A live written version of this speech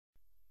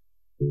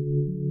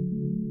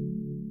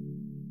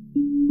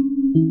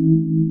Dr.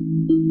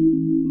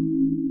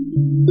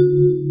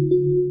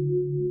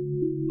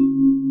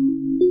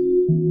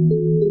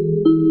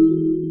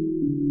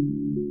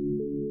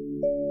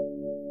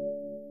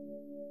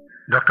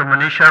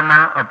 Manish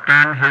Sharma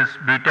obtained his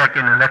B.Tech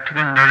in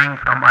Electrical Engineering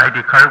from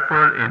IIT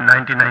Kharagpur in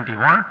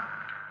 1991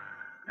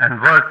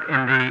 and worked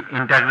in the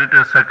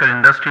integrated circuit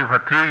industry for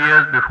 3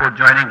 years before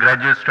joining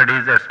graduate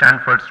studies at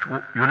Stanford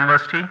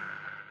University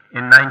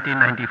in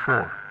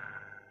 1994.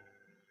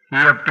 He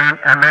obtained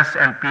MS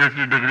and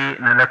PhD degree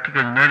in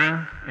Electrical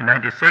Engineering in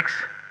 96,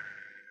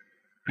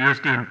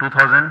 PhD in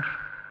 2000.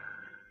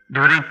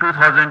 During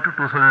 2000 to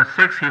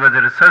 2006, he was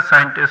a research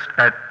scientist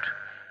at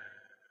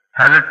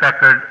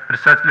Hewlett-Packard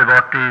Research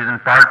Laboratories in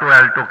Palo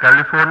Alto,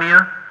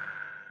 California,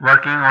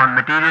 working on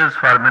materials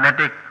for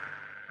magnetic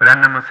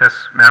random access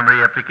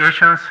memory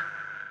applications,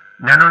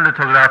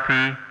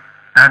 nanolithography,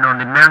 and on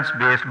the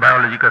MEMS-based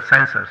biological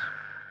sensors.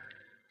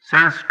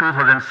 Since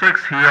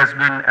 2006, he has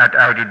been at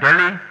IIT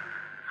Delhi,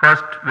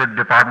 first with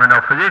Department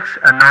of Physics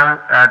and now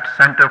at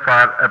Center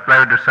for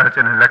Applied Research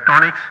in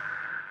Electronics,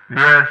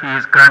 where he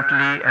is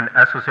currently an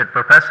associate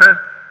professor.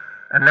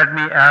 And let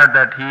me add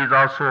that he is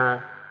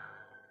also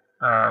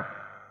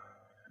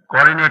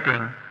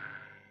coordinating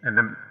and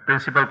the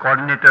principal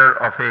coordinator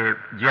of a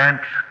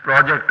giant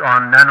project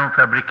on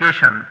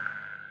nanofabrication,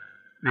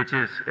 which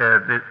is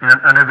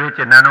under which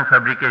a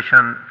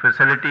nanofabrication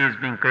facility is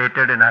being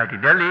created in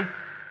IIT Delhi,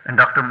 and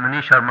Dr.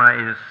 Manish Sharma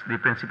is the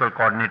principal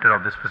coordinator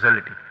of this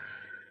facility.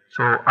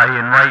 So I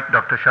invite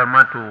Dr.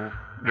 Sharma to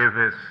give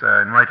his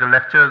invited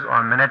lectures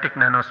on magnetic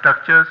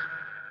nanostructures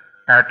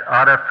at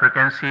RF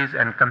frequencies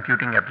and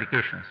computing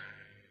applications.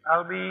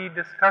 I'll be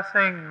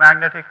discussing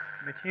magnetic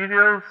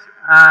materials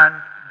and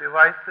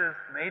devices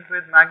made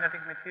with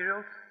magnetic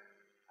materials.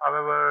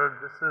 However,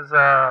 this is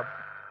a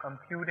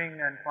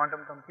computing and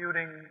quantum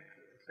computing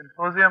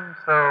symposium,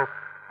 so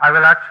I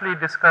will actually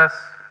discuss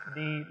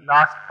the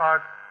last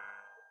part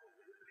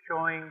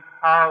showing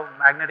how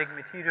magnetic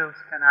materials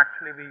can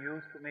actually be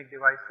used to make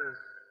devices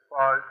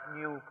for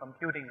new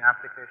computing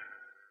applications.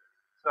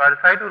 So I'll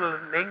try to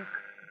link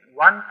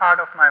one part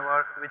of my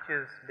work, which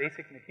is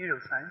basic material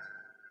science,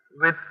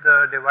 with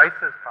the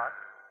devices part,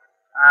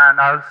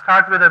 and I'll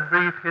start with a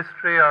brief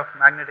history of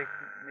magnetic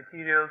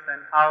materials and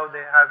how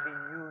they have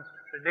been used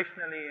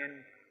traditionally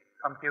in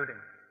computing.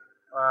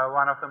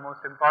 One of the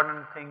most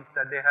important things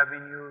that they have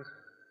been used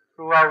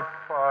throughout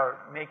for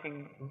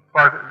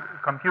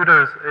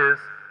computers is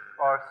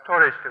for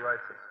storage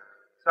devices.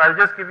 So I'll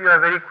just give you a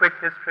very quick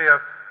history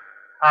of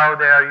how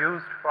they are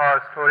used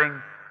for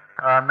storing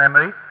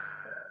memory,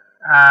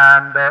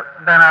 and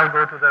then I'll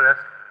go to the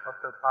rest of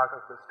the part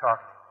of this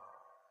talk.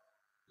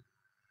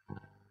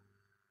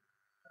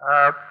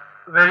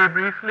 Very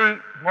briefly,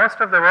 most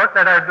of the work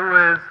that I do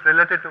is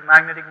related to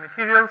magnetic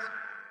materials,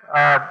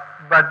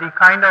 but the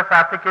kind of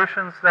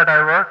applications that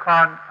I work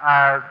on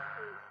are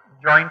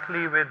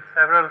jointly with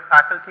several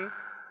faculty.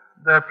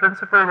 The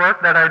principal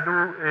work that I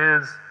do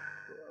is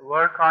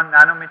work on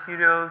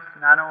nanomaterials,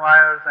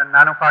 nanowires and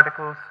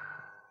nanoparticles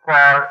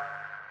for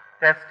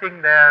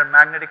testing their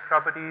magnetic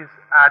properties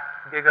at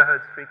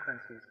gigahertz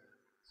frequencies.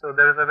 So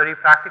there is a very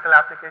practical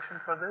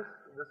application for this.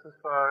 This is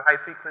for high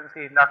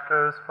frequency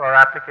inductors for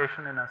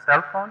application in a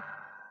cell phone.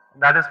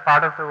 That is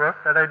part of the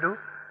work that I do.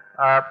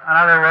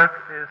 Another work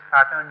is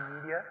pattern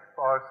media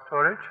for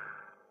storage,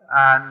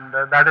 and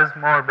that is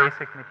more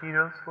basic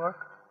materials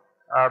work.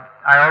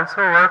 I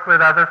also work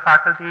with other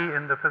faculty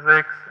in the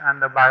physics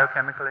and the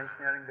biochemical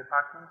engineering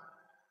departments.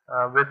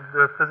 With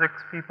the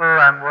physics people,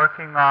 I'm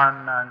working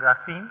on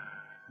graphene.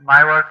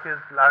 My work is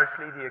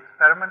largely the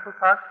experimental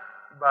part,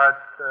 but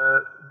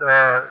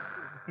the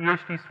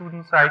PhD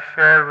students I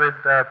share with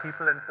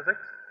people in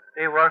physics,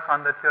 they work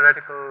on the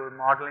theoretical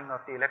modeling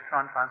of the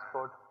electron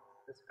transport,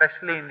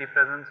 especially in the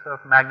presence of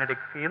magnetic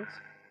fields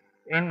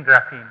in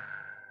graphene.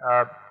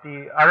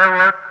 The other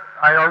work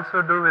I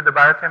also do with the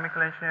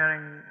biochemical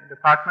engineering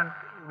department,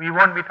 we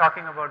won't be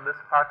talking about this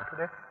part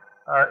today,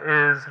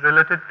 is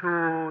related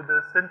to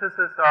the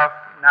synthesis of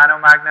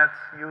nanomagnets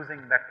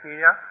using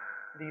bacteria.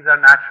 These are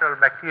natural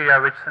bacteria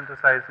which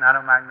synthesize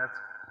nanomagnets.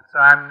 So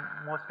I'm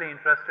mostly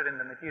interested in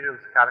the materials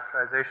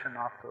characterization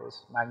of those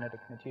magnetic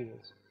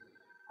materials.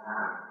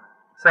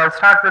 So I'll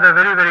start with a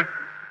very, very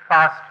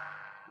fast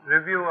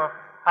review of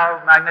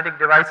how magnetic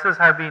devices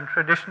have been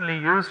traditionally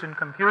used in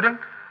computing.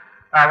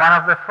 One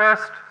of the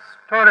first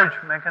storage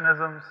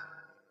mechanisms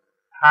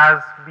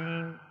has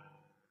been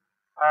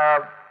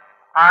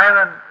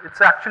iron,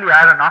 it's actually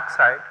iron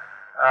oxide.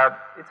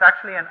 It's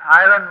actually an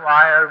iron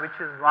wire which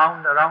is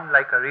wound around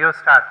like a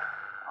rheostat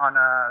on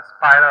a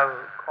spiral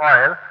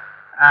coil,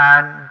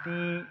 and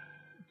the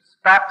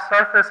top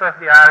surface of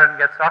the iron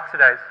gets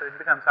oxidized, so it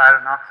becomes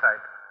iron oxide.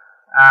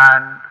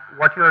 And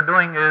what you are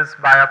doing is,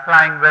 by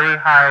applying very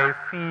high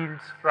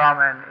fields from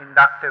an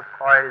inductive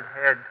coiled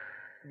head,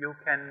 you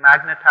can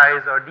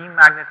magnetize or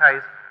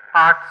demagnetize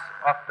parts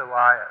of the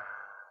wire.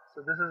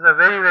 So this is a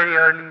very, very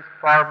early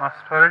form of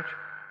storage.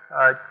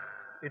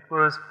 It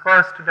was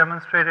first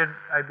demonstrated,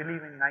 I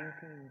believe, in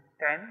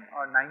 1910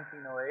 or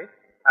 1908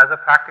 as a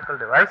practical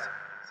device.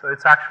 So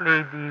it's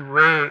actually the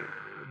way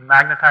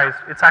magnetized,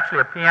 it's actually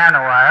a piano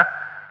wire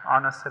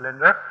on a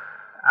cylinder,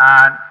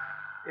 and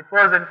it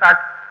was in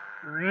fact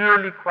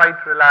really quite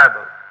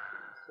reliable.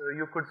 So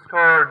you could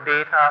store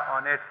data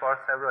on it for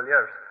several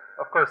years.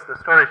 Of course, the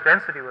storage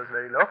density was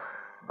very low,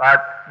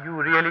 but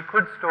you really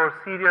could store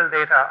serial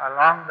data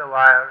along the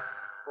wire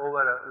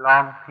over a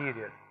long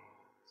period.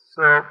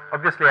 So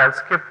obviously I'll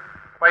skip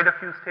quite a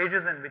few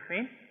stages in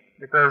between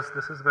because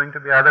this is going to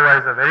be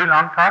otherwise a very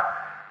long talk.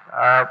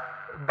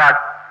 But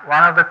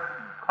one of the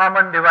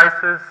common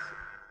devices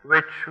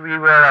which we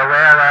were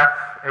aware of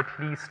at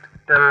least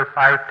till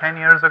 5-10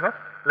 years ago,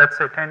 let's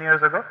say 10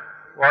 years ago,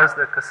 was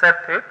the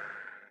cassette tape.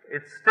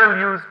 It's still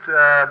used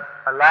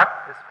a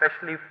lot,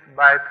 especially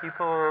by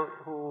people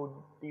who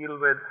deal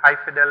with high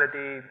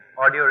fidelity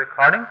audio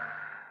recording,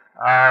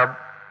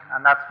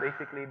 and that's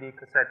basically the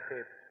cassette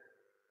tape.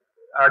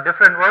 A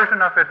different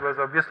version of it was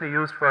obviously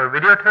used for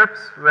videotapes,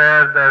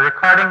 where the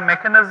recording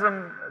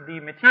mechanism, the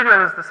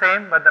material is the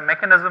same, but the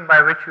mechanism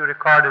by which you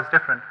record is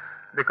different,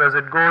 because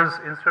it goes,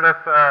 instead of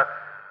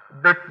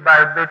bit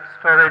by bit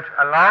storage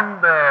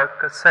along the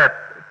cassette,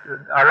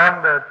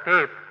 along the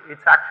tape,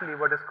 it's actually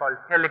what is called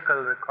helical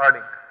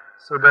recording.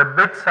 So the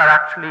bits are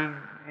actually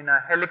in a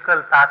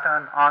helical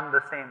pattern on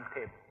the same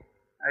tape.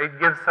 It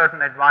gives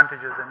certain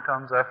advantages in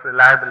terms of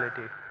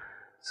reliability.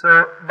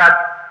 So, but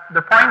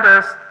the point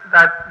is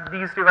that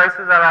these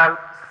devices are all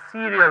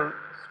serial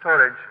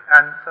storage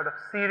and sort of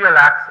serial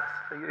access.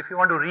 So if you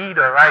want to read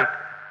or write,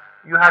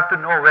 you have to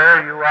know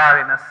where you are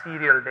in a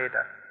serial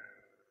data.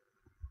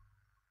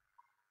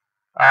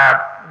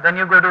 Then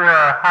you go to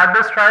a hard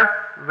disk drive,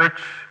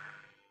 which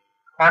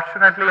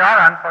fortunately or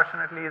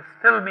unfortunately is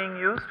still being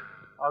used,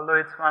 although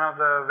it's one of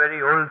the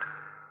very old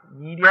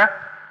media.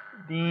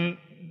 The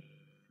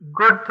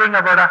good thing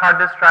about a hard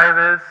disk drive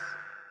is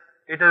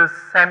it is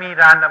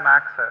semi-random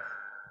access.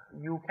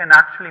 You can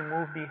actually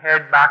move the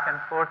head back and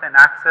forth and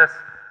access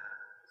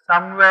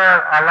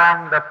somewhere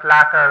along the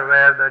platter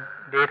where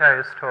the data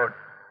is stored.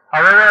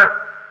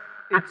 However,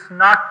 it's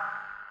not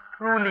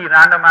truly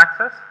random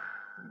access.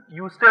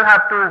 You still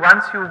have to,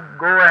 once you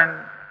go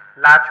and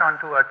latch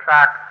onto a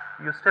track,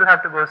 you still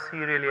have to go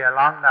serially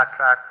along that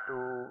track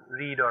to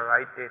read or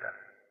write data.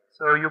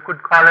 So you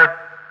could call it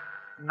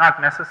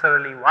not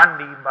necessarily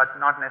 1D, but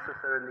not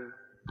necessarily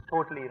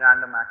totally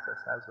random access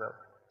as well.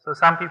 So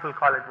some people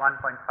call it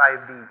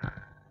 1.5D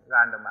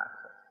random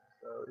access.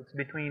 So it's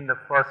between the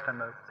first and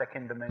the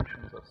second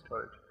dimensions of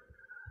storage.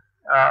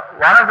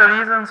 One of the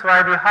reasons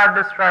why the hard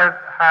disk drive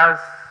has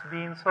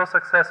been so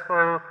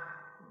successful,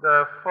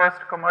 the first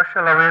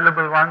commercial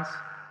available ones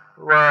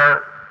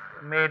were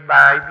made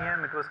by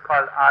IBM. It was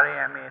called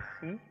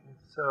RAMAC,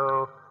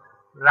 so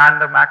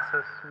Random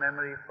Access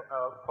Memory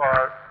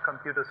for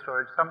Computer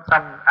Storage, some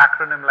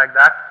acronym like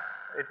that.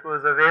 It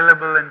was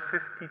available in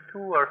 52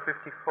 or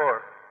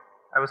 54.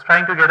 I was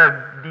trying to get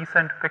a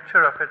decent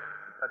picture of it,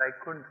 but I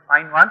couldn't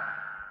find one,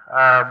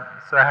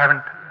 so I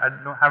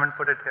haven't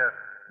put it here.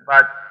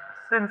 But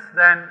since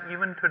then,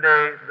 even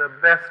today, the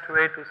best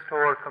way to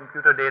store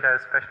computer data,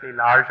 especially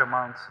large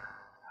amounts,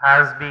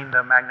 has been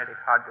the magnetic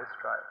hard disk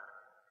drive.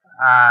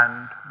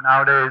 And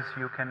nowadays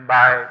you can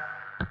buy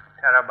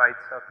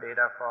terabytes of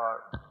data for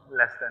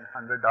less than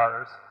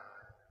 $100.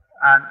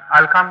 And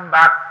I'll come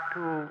back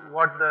to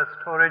what the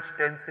storage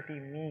density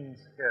means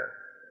here.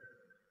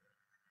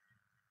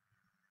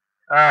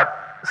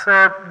 So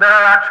there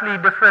are actually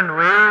different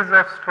ways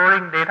of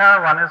storing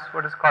data. One is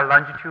what is called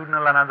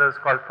longitudinal, another is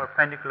called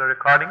perpendicular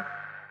recording.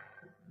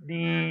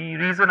 The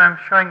reason I'm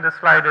showing this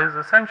slide is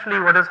essentially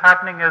what is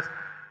happening is,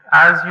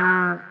 as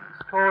you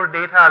store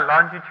data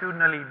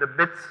longitudinally, the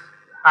bits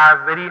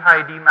have very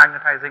high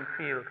demagnetizing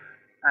field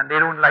and they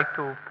don't like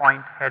to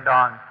point head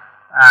on,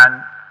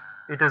 and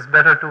it is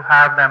better to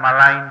have them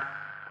aligned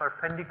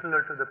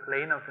perpendicular to the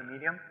plane of the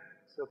medium.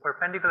 So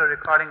perpendicular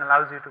recording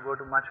allows you to go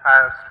to much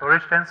higher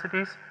storage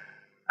densities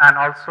and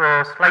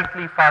also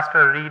slightly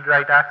faster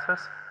read-write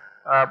access.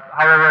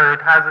 However,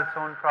 it has its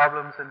own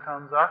problems in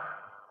terms of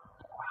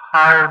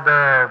how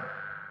the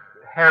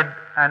head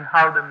and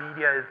how the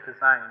media is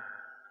designed.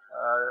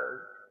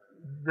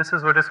 This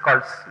is what is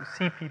called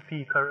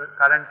CPP,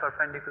 current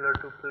perpendicular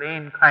to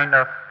plane kind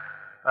of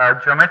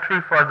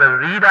geometry for the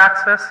read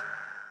access,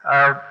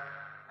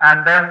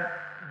 and then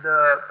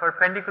the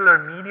perpendicular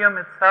medium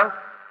itself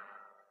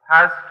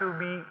has to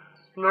be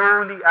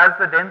slowly, as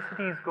the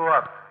densities go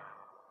up,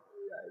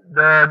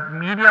 the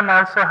medium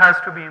also has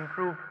to be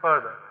improved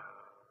further,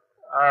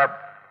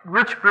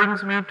 which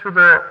brings me to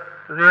the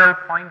real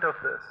point of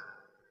this.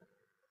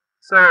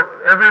 So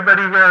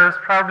everybody here is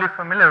probably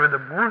familiar with the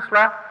Moore's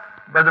law,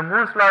 but the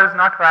Moore's law is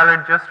not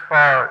valid just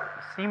for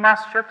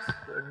CMOS chips,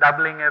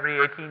 doubling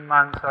every 18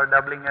 months or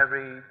doubling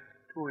every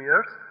 2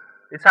 years.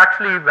 It's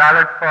actually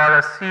valid for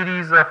a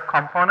series of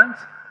components,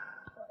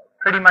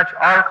 pretty much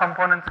all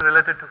components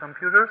related to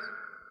computers.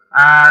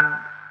 And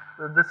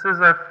this is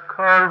a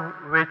curve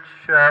which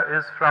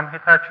is from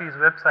Hitachi's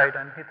website,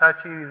 and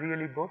Hitachi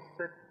really boasts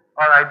it,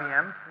 or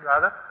IBM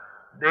rather.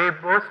 They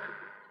boast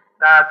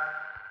that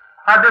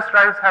hard disk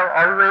drives have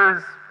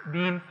always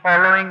been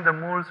following the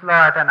Moore's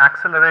law at an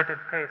accelerated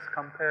pace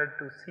compared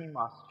to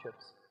CMOS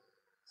chips.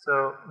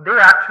 So they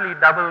actually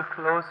double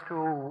close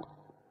to,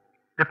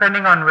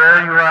 depending on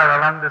where you are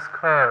along this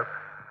curve,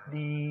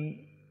 the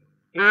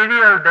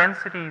areal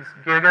densities,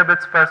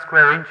 gigabits per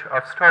square inch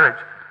of storage,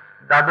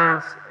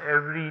 doubles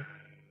every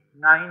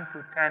 9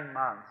 to 10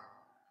 months.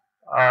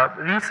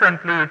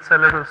 Recently it's a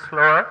little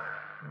slower,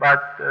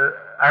 but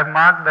I've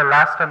marked the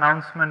last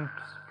announcement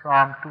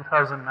from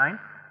 2009,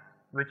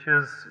 which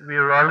is we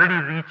are already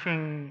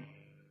reaching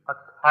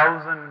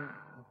 1,000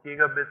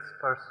 gigabits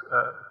per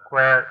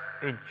square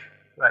inch,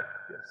 right?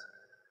 Yes.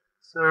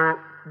 So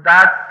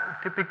that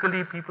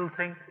typically people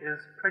think is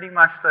pretty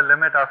much the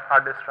limit of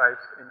hard disk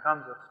drives in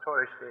terms of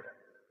storage data.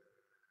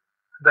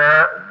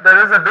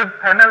 There is a big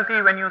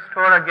penalty when you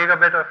store a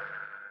gigabit of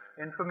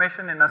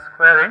information in a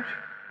square inch.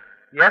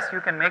 Yes,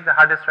 you can make the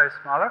hard disk drive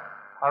smaller.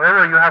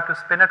 However, you have to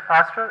spin it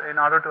faster in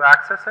order to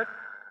access it,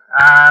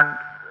 and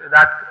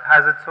that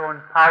has its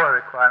own power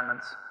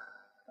requirements.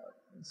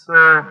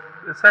 So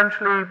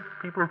essentially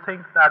people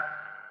think that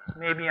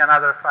maybe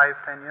another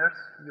 5-10 years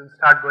you'll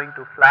start going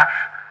to flash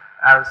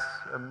as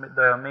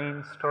the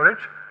main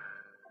storage.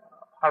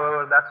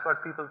 However, that's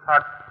what people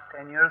thought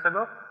 10 years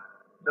ago.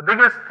 The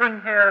biggest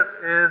thing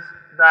here is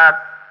that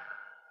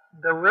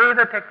the way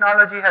the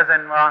technology has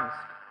advanced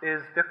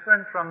is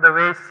different from the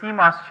way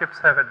CMOS chips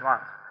have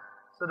advanced.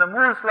 So the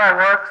Moore's law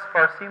works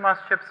for CMOS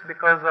chips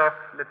because of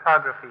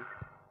lithography.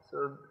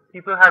 So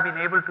people have been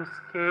able to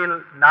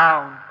scale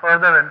down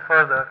further and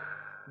further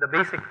the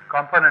basic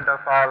component of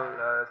all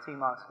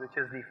CMOS, which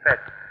is the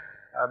FET,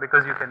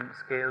 because you can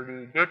scale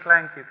the gate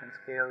length, you can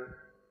scale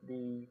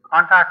the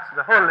contacts,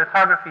 the whole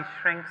lithography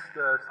shrinks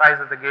the size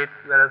of the gate,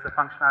 whereas the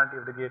functionality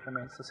of the gate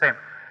remains the same.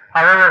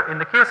 However, in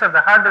the case of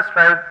the hard disk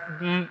drive,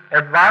 the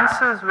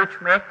advances which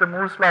make the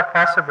Moore's law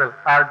possible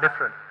are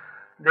different.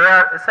 They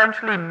are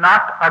essentially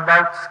not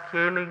about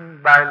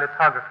scaling by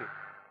lithography.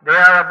 They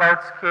are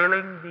about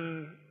scaling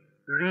the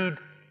read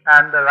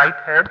and the write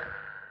head,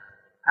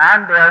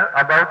 and they are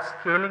about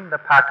scaling the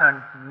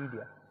patterned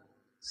media.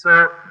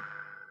 So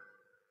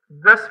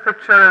this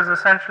picture is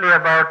essentially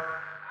about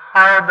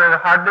how the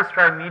hard disk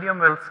drive medium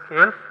will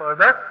scale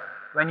further.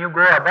 When you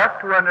go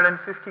above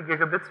 250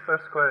 gigabits per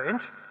square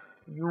inch,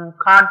 you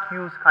can't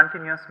use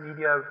continuous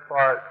media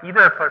for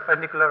either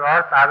perpendicular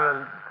or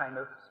parallel kind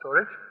of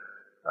storage.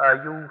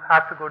 You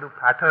have to go to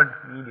patterned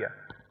media.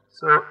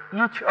 So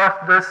each of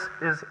this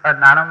is a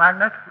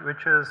nanomagnet,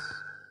 which is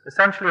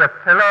essentially a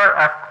pillar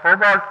of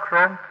cobalt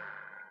chrome,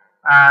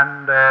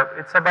 and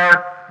it's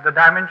about, the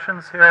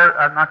dimensions here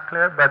are not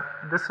clear, but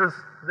this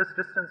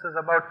distance is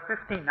about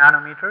 50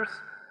 nanometers,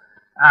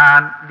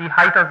 and the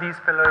height of these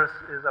pillars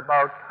is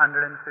about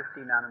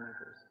 150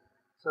 nanometers.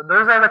 So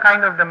those are the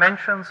kind of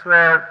dimensions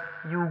where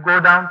you go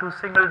down to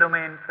single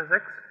domain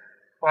physics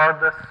for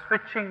the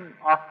switching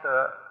of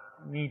the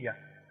media.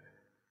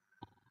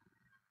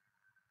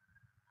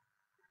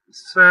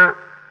 So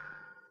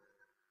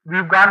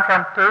we've gone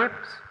from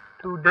tapes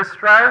to disk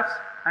drives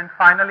and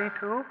finally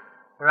to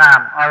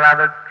RAM, or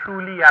rather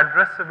truly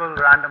addressable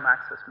random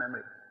access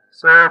memory.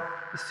 So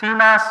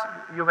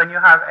CMOS, when you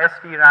have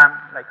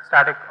SDRAM, like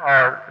static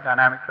or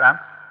dynamic RAM,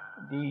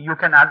 you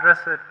can address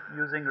it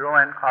using row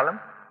and column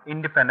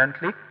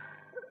independently.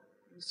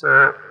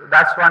 So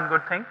that's one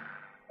good thing.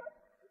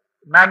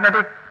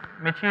 Magnetic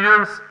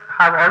materials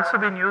have also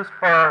been used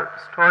for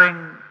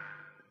storing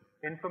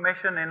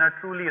information in a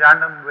truly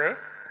random way.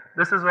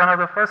 This is one of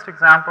the first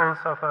examples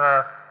of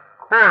a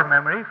core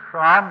memory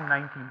from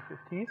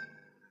 1950s.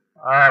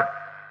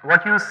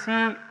 What you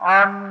see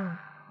on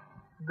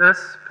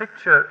this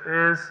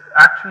picture is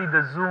actually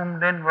the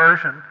zoomed in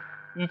version.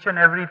 Each and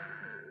every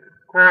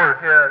core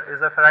here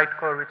is a ferrite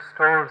core which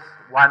stores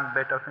 1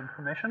 bit of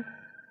information.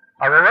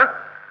 However,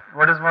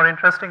 what is more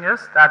interesting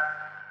is that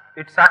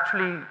it's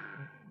actually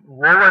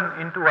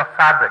woven into a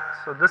fabric.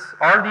 So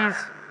all these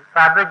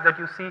fabric that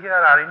you see here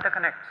are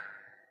interconnects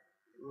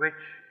which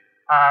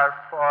are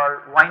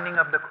for winding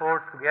up the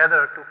core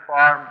together to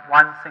form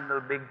one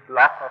single big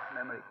block of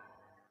memory.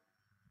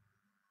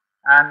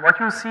 And what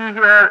you see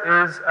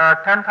here is a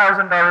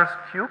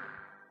 $10,000 cube,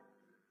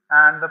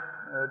 and the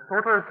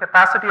total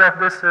capacity of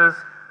this is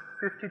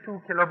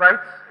 52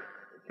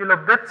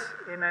 kilobits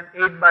in an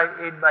 8 by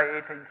 8 by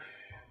 8 inch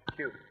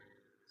cube.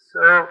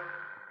 So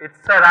it's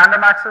a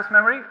random access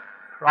memory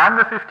from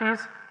the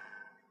 50s.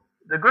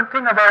 The good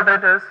thing about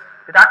it is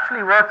it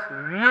actually works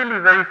really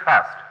very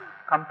fast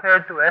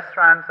compared to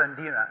SRAMs and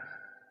DRAMs.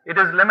 It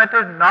is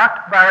limited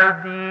not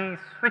by the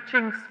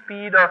switching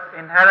speed of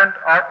inherent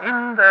or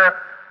in the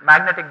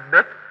magnetic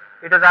bit,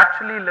 it is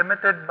actually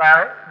limited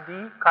by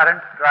the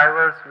current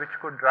drivers which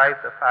could drive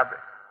the fabric.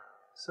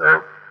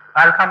 So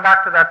I'll come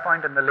back to that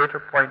point in the later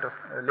part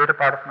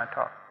of my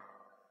talk.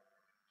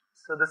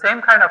 So the same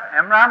kind of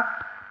MRAM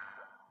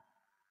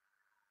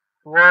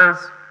was,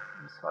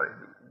 sorry,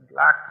 the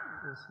black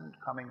isn't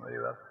coming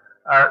very well.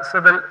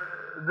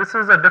 This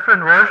is a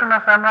different version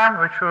of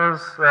MRAM, which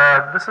was,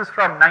 this is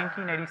from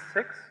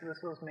 1986.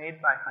 This was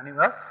made by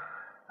Honeywell.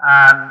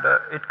 and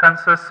it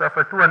consists of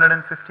a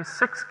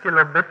 256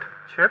 kilobit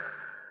chip,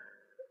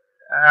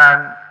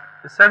 and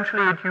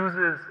essentially it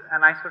uses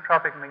an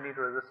isotropic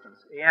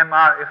magnetoresistance,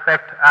 AMR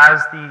effect,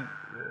 as the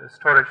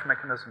storage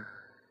mechanism.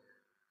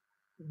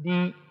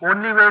 The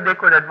only way they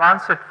could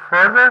advance it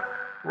further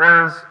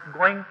was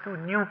going to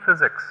new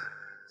physics.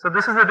 So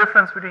this is the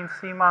difference between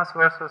CMOS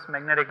versus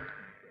magnetic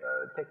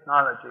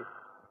technology.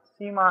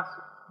 CMOS,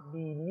 the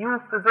new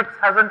physics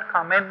hasn't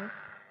come in,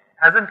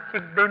 hasn't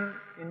kicked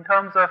in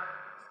terms of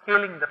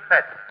scaling the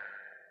FET.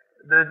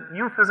 The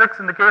new physics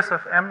in the case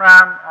of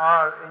MRAM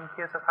or in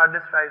case of hard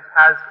disk drives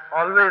has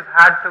always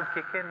had to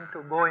kick in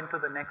to go into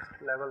the next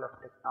level of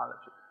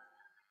technology.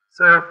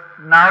 So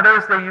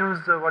nowadays they use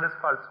what is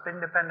called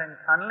spin-dependent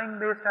tunneling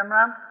based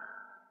MRAM.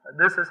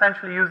 This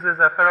essentially uses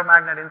a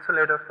ferromagnet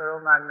insulator,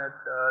 ferromagnet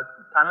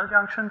tunnel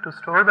junction to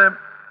store the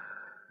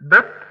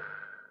bit,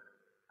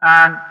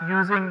 and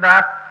using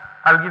that,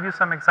 I'll give you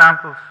some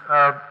examples.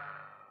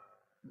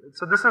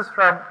 So this is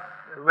from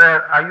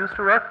where I used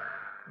to work.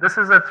 This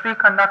is a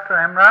 3-conductor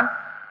MRAM.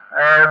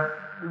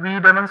 We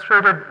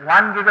demonstrated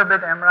 1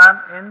 gigabit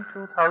MRAM in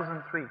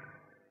 2003.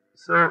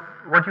 So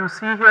what you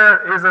see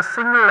here is a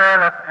single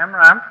layer of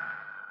MRAM,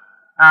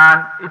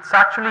 and it's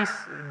actually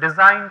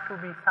designed to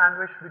be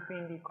sandwiched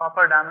between the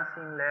copper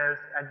damascene layers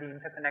at the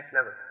interconnect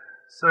level.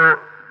 So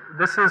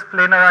this is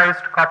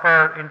planarized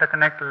copper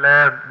interconnect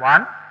layer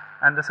 1,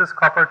 and this is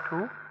copper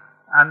 2,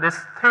 and this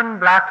thin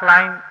black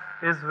line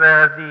is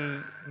where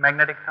the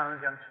magnetic tunnel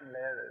junction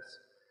layer is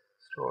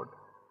stored.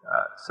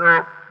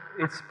 So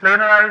it's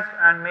planarized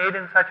and made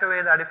in such a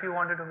way that if you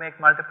wanted to make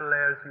multiple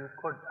layers, you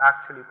could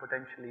actually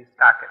potentially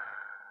stack it.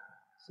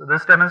 So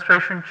this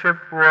demonstration chip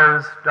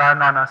was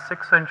done on a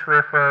 6-inch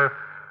wafer,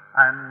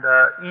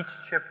 and each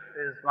chip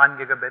is 1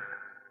 gigabit,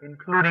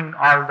 including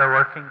all the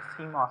working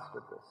CMOS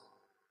with this.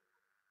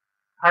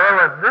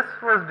 However, this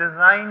was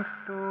designed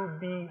to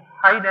be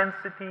high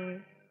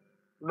density,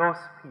 low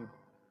speed.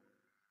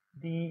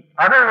 The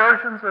other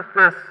versions of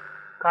this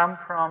come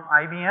from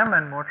IBM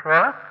and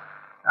Motorola,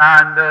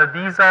 and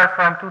these are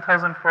from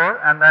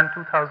 2004 and then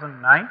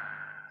 2009.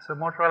 So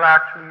Motorola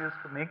actually used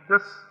to make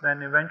this,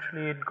 then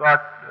eventually it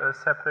got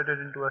separated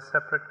into a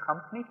separate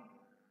company.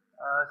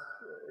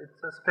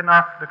 It's a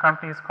spin-off, the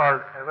company is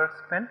called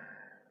Everspin,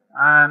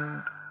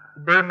 and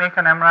they make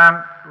an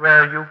MRAM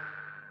where you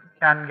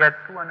can get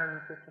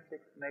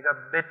 256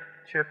 megabit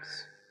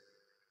chips,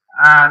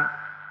 and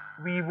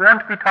we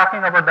won't be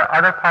talking about the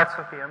other parts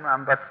of the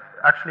MRAM, but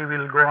actually we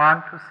will go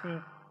on to see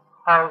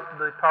how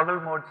the toggle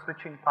mode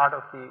switching part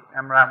of the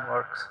MRAM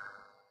works.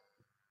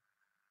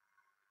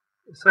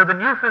 So the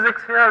new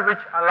physics here which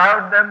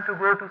allowed them to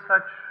go to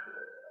such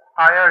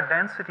higher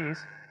densities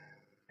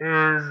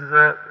is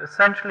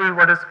essentially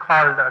what is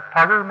called a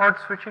toggle mode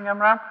switching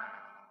MRAM,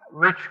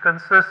 which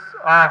consists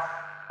of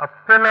a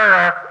pillar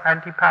of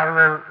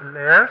anti-parallel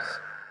layers,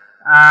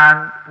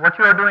 and what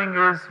you are doing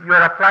is you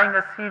are applying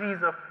a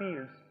series of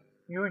fields,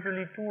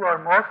 usually 2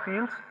 or more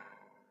fields,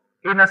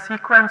 in a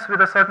sequence with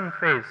a certain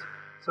phase.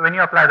 So when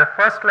you apply the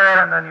first layer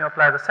and then you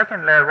apply the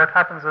second layer, what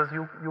happens is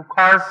you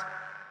cause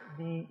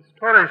the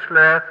storage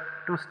layer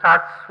to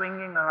start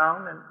swinging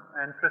around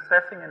and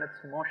precessing in its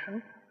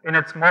motion, in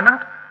its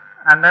moment,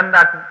 and then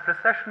that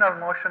precessional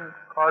motion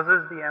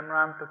causes the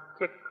MRAM to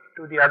kick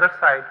to the other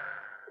side.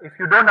 If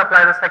you don't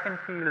apply the second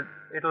field,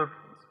 it will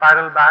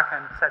spiral back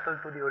and settle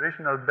to the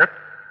original bit.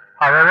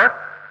 However,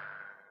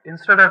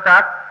 instead of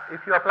that, if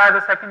you apply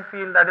the second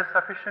field, that is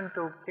sufficient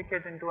to kick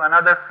it into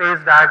another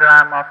phase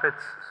diagram of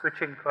its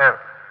switching curve,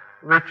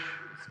 which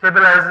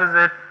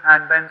stabilizes it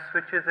and then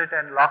switches it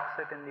and locks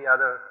it in the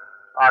other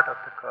part of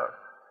the curve.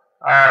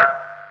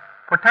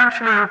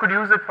 Potentially you could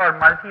use it for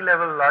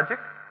multi-level logic,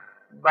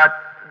 but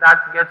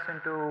that gets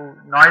into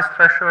noise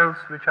thresholds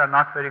which are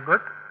not very good.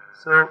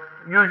 So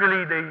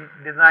usually they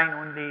design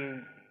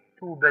only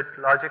 2-bit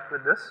logic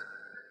with this,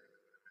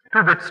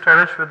 2-bit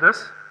storage with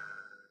this.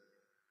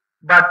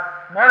 But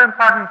more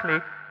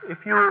importantly,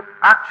 if you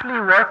actually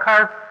work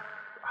out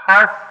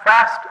how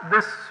fast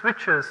this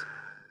switches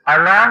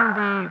along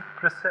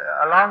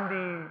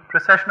the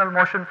precessional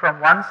motion from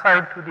one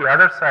side to the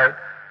other side,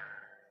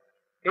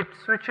 it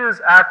switches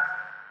at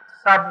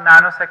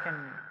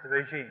sub-nanosecond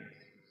regimes.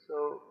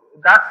 So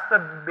that's the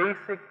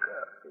basic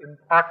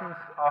importance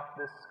of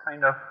this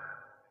kind of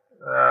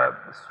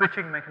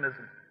switching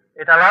mechanism.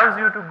 It allows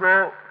you to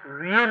go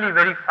really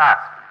very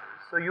fast.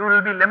 So you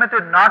will be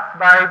limited not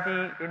by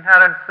the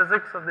inherent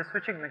physics of the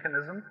switching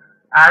mechanism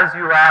as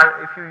you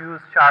are if you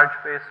use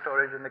charge-based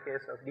storage in the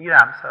case of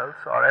DRAM cells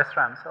or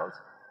SRAM cells.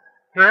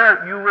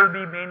 Here you will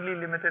be mainly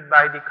limited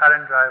by the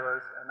current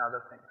drivers and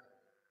other things.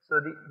 So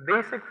the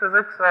basic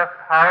physics of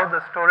how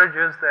the storage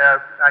is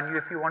there, and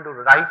if you want to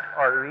write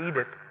or read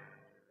it,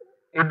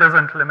 it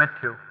doesn't limit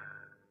you.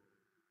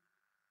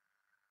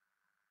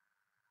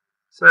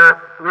 So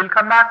we'll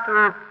come back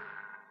to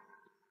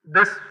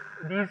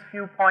these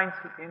few points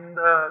in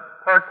the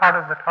third part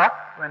of the talk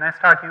when I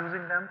start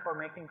using them for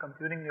making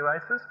computing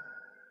devices.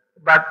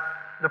 But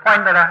the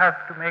point that I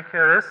have to make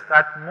here is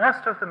that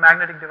most of the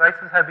magnetic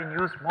devices have been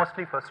used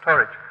mostly for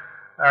storage.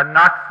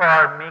 not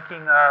for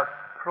making a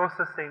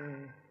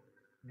processing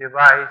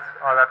device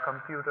or a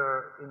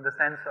computer in the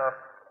sense of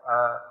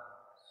a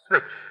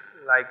switch,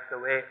 like the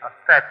way a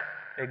FET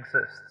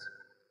exists.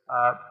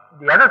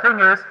 The other thing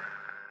is,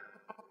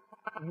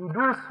 you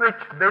do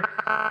switch bits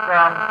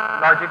from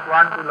logic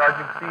 1 to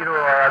logic 0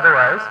 or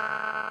otherwise.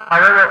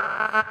 However,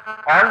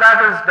 all that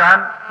is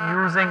done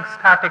using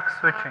static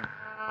switching.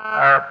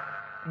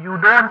 You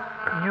don't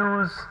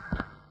use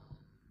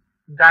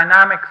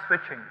dynamic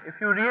switching. If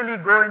you really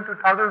go into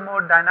toggle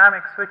mode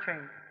dynamic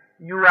switching,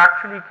 you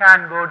actually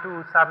can go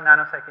to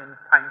sub-nanosecond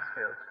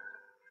timescales.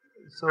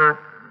 So,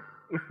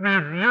 if we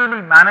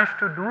really manage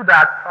to do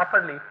that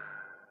properly,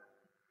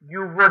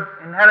 you would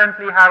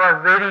inherently have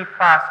a very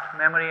fast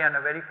memory and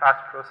a very fast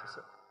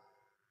processor.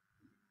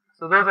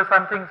 So, those are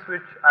some things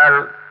which I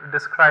will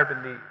describe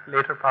in the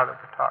later part of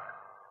the talk.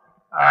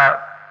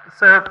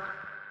 So,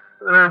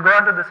 we will go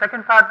on to the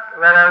second part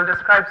where I will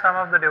describe some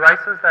of the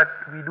devices that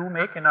we do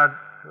make in our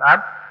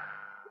lab.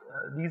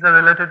 These are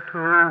related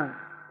to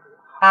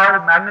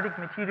how magnetic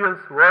materials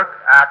work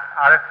at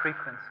RF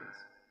frequencies.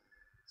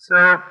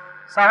 So,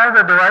 some of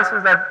the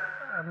devices that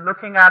I am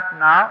looking at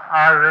now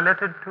are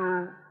related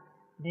to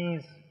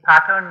these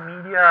pattern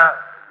media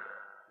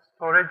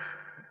storage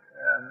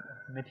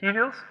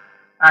materials,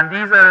 and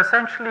these are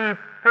essentially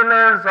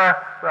pillars of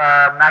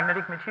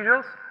magnetic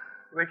materials,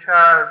 which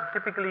are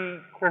typically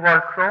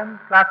cobalt chrome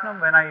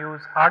platinum when I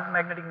use hard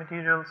magnetic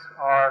materials,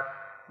 or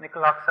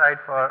nickel oxide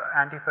for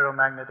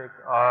antiferromagnetic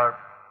or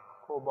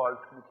cobalt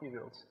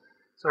materials.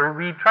 So,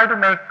 we try to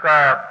make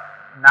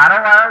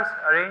nanowires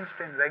arranged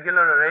in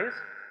regular arrays.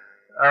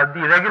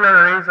 The regular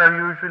arrays are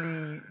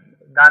usually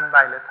done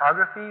by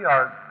lithography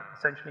or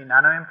essentially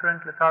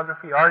nanoimprint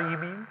lithography or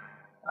E-beam,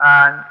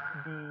 and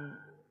the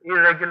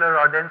irregular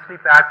or densely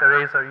packed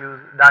arrays are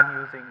done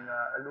using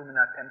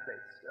alumina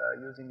templates,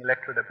 using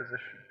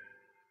electrodeposition.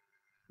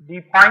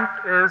 The point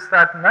is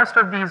that most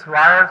of these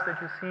wires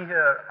that you see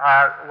here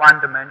are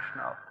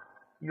one-dimensional.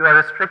 You are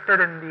restricted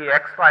in the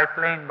XY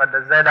plane, but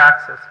the Z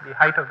axis, the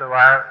height of the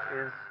wire,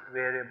 is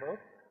variable.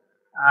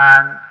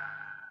 And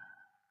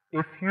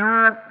if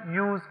you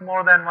use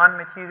more than one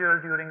material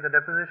during the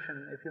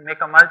deposition, if you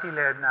make a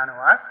multi-layered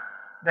nanowire,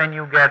 then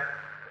you get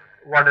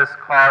what is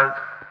called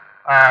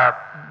a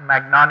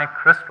magnonic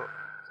crystal.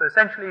 So,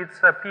 essentially it is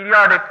a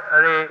periodic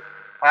array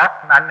of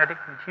magnetic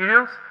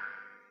materials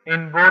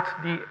in both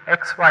the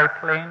XY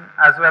plane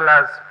as well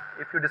as,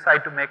 if you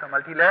decide to make a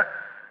multi-layer,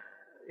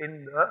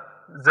 in the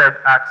Z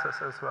axis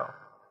as well.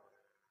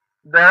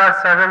 There are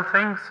several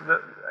things.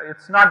 It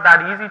is not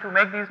that easy to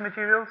make these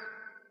materials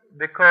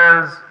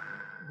because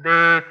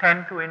they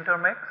tend to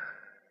intermix.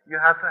 You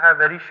have to have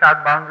very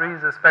sharp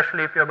boundaries,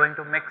 especially if you are going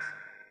to mix,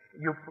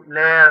 you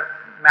layer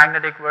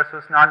magnetic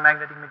versus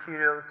non-magnetic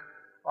materials,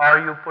 or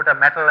you put a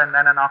metal and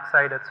then an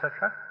oxide,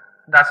 etc.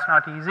 That is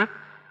not easy.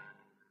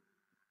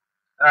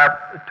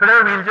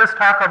 Today we will just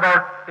talk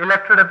about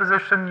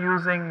electrodeposition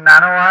using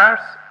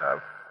nanowires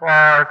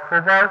for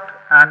cobalt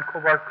and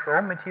cobalt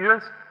chrome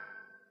materials.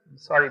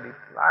 Sorry, the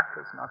black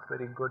is not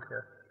very good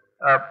here.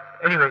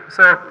 Anyway,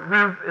 so we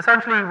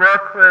essentially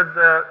work with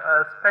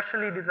a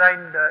specially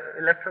designed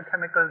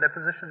electrochemical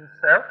deposition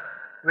cell,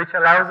 which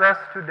allows us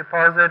to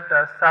deposit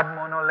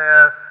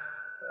sub-monolayer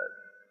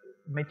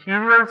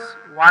materials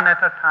one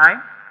at a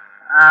time,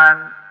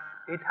 and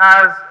it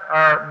has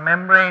a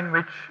membrane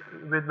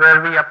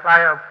where we apply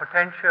a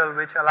potential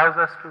which allows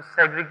us to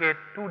segregate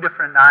two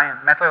different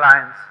metal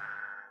ions.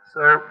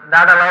 So,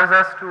 that allows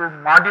us to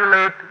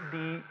modulate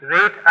the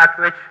rate at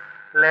which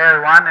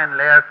layer 1 and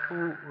layer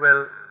 2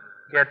 will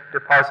get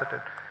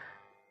deposited.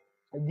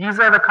 These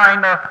are the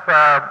kind of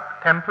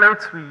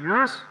templates we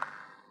use,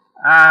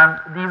 and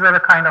these are the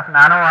kind of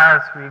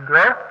nanowires we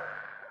grow.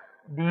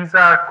 These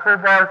are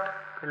cobalt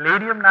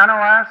palladium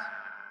nanowires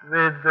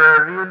with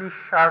really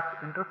sharp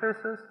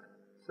interfaces.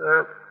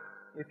 So,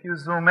 if you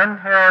zoom in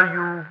here,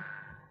 you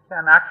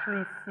can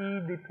actually see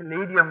the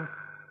palladium,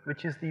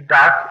 which is the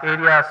dark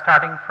area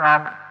starting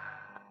from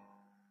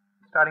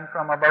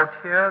about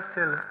here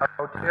till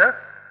about here,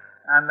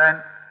 and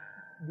then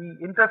the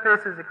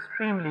interface is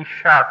extremely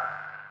sharp.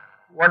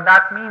 What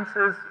that means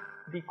is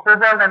the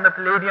cobalt and the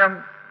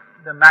palladium,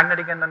 the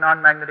magnetic and the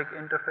non-magnetic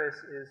interface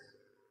is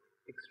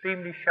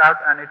extremely sharp,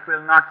 and it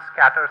will not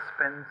scatter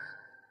spins.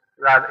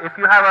 Rather, if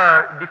you have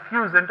a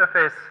diffuse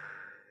interface,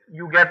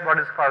 you get what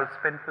is called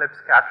spin flip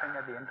scattering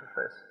at the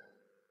interface,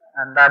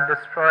 and that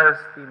destroys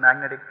the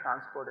magnetic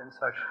transport in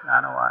such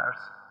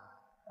nanowires.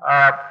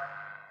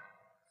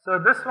 So,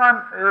 this one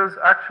is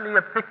actually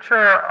a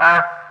picture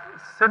of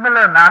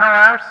similar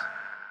nanowires,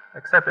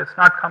 except it is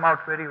not come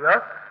out very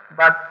well,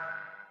 but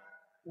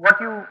what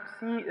you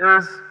see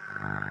is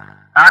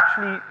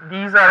actually,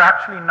 these are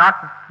actually not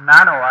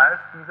nanowires,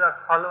 these are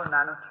hollow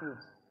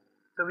nanotubes.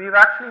 So, we have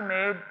actually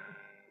made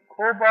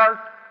cobalt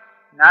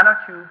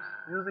nanotubes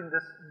using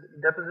this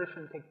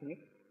deposition technique,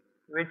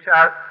 which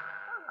are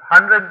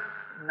 100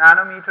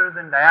 nanometers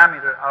in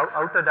diameter,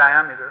 outer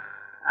diameter,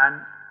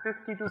 and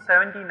 50 to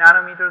 70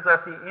 nanometers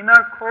of the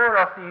inner core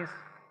of these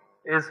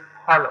is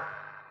hollow.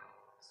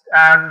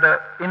 And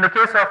in the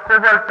case of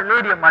cobalt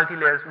palladium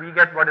multilayers, we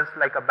get what is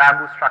like a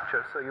bamboo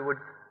structure. So you would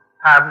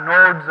have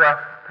nodes of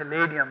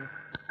palladium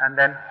and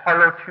then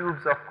hollow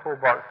tubes of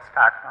cobalt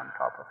stacked on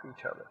top of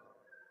each other.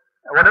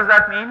 What does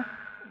that mean?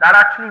 That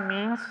actually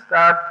means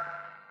that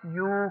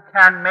you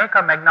can make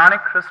a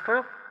magnetic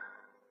crystal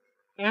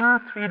in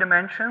 3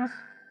 dimensions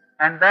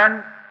and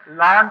then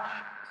launch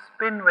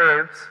spin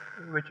waves,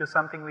 which is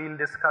something we will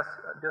discuss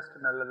just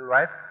in a little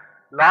while.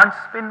 Launch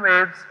spin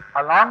waves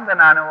along the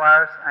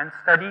nanowires and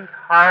study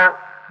how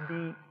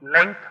the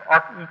length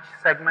of each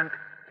segment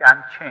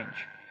can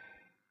change.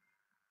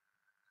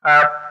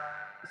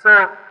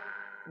 So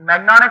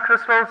magnetic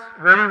crystals,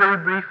 very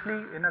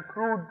briefly in a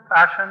crude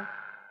fashion,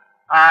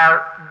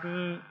 are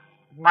the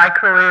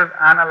microwave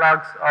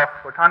analogs of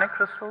photonic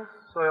crystals.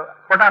 So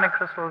photonic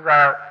crystals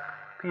are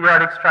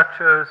periodic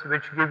structures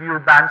which give you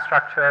band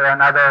structure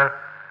and other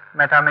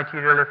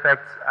metamaterial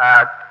effects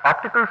at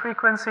optical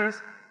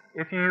frequencies.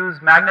 If you use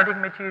magnetic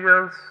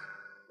materials,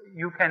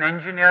 you can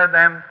engineer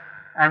them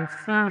and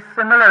see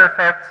similar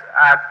effects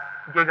at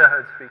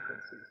gigahertz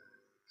frequencies.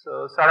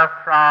 So sort of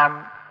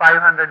from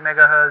 500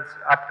 megahertz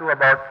up to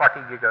about 40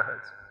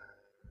 gigahertz.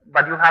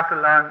 But you have to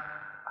learn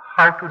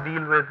how to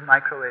deal with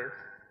microwaves,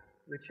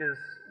 which is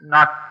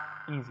not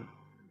easy.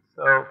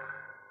 So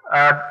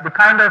the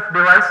kind of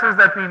devices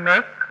that we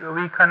make,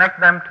 we connect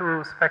them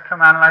to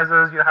spectrum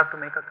analyzers. You have to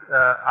make a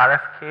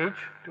RF cage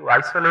to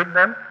isolate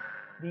them.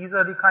 These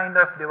are the kind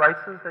of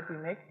devices that we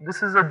make.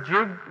 This is a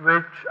jig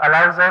which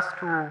allows us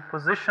to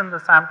position the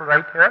sample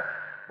right here.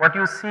 What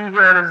you see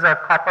here is a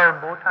copper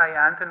bow tie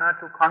antenna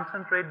to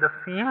concentrate the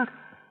field.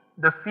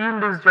 The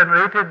field is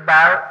generated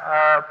by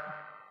a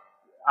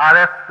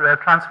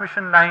RF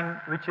transmission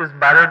line which is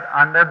buried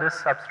under this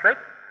substrate,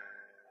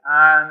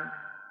 and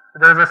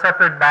there is a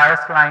separate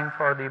bias line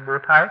for the bow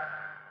tie.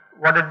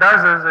 What it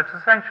does is it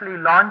essentially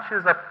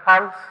launches a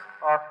pulse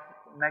of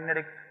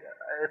magnetic,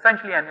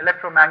 essentially an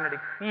electromagnetic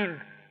field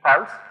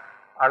pulse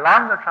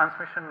along the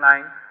transmission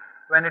line.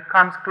 When it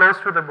comes close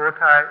to the bow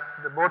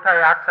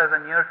tie acts as a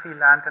near field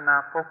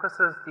antenna,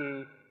 focuses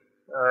the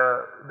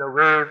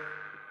wave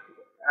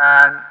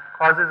and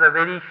causes a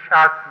very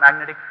sharp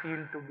magnetic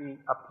field to be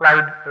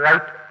applied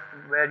right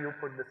where you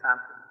put the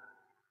sample.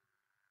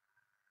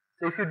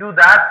 So if you do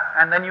that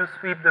and then you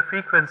sweep the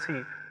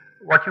frequency,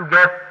 what you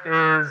get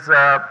is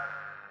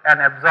an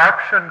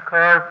absorption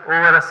curve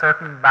over a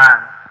certain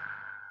band.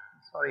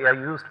 Sorry, I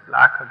used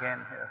black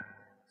again here.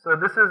 So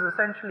this is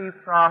essentially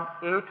from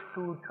 8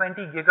 to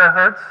 20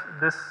 gigahertz,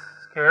 this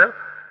scale,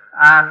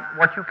 and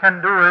what you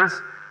can do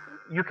is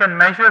you can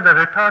measure the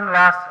return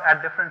loss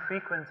at different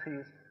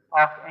frequencies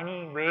of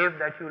any wave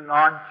that you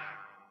launch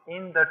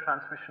in the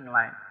transmission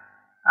line.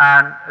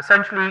 And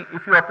essentially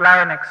if you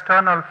apply an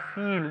external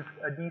field,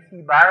 a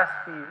DC bias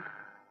field,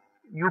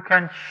 you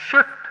can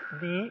shift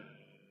the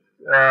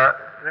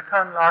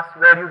return loss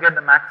where you get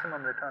the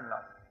maximum return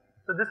loss.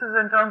 So this is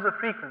in terms of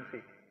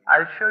frequency.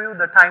 I'll show you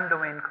the time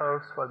domain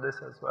curves for this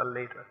as well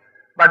later.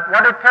 But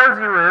what it tells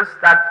you is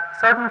that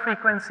certain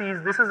frequencies,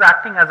 this is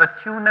acting as a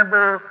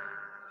tunable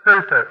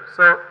filter.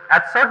 So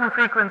at certain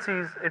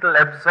frequencies it will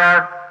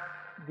absorb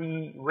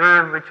the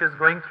wave which is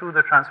going through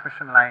the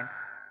transmission line.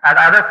 At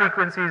other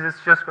frequencies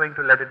it's just going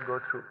to let it go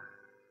through.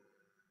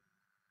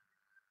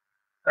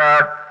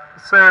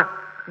 So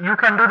you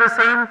can do the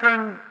same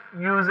thing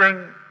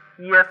using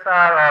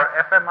ESR or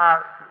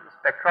FMR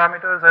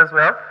spectrometers as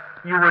well.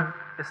 You would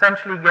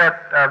essentially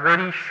get a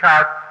very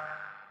sharp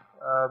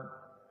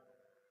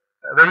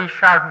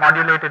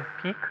modulated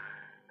peak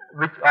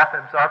of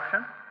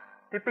absorption.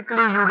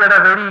 Typically you get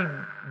a very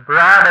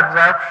broad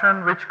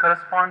absorption which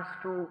corresponds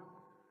to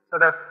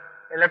sort of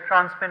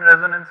electron spin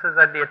resonances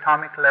at the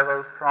atomic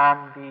level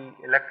from the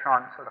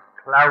electron sort of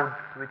cloud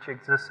which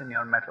exists in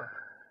your metal.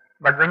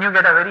 But when you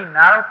get a very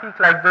narrow peak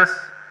like this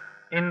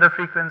in the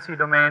frequency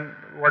domain,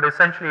 what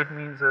essentially it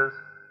means is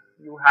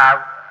you have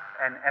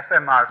an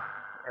FMR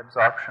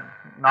absorption,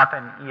 not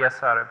an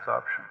ESR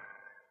absorption.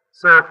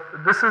 So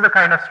this is the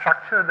kind of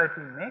structure that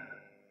we make,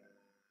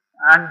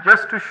 and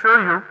just to show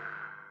you,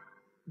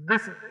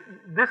 this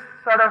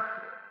sort of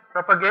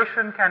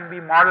propagation can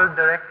be modeled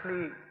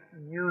directly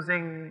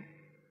using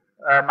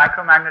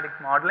micromagnetic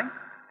modeling,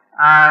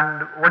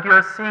 and what you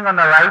are seeing on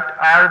the right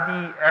are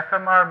the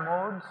FMR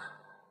modes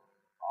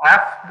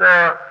of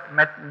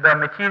the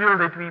material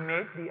that we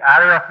made, the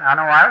array of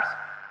nanowires,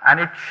 and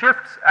it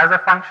shifts as a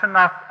function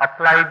of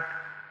applied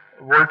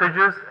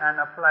voltages and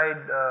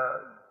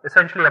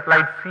essentially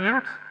applied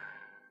fields.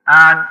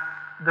 And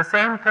the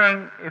same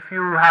thing, if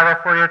you have a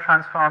Fourier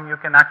transform, you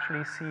can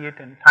actually see it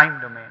in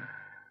time domain.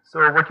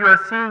 So what you are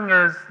seeing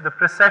is the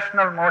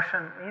precessional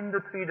motion in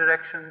the 3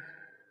 directions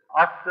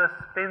of the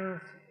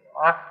spins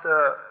of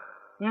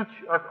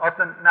each of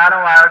the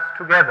nanowires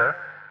together,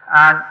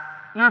 and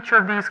each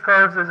of these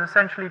curves is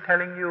essentially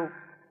telling you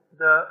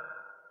the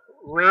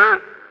way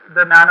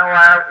the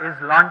nanowire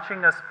is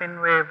launching a spin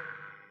wave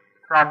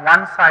from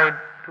one side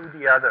to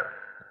the other.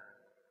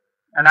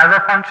 And as a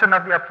function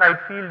of the applied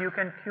field, you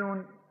can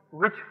tune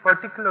which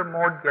particular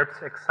mode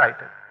gets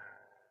excited.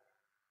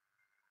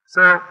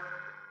 So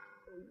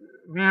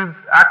we've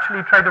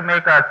actually tried to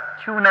make a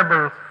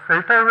tunable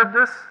filter with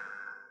this.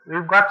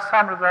 We've got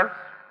some results,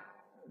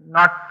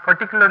 not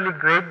particularly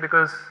great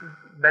because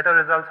better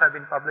results have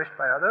been published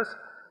by others.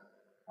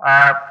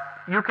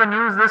 You can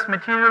use this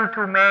material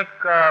to make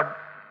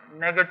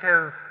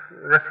negative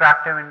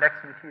refractive index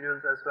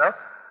materials as well.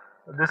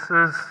 This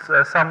is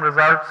some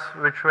results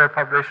which were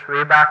published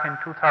way back in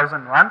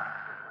 2001.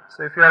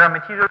 So if you are a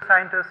material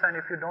scientist and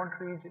if you don't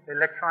read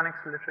electronics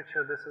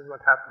literature, this is what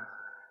happens.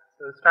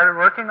 So I started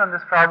working on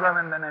this problem,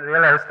 and then I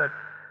realized that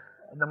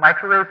the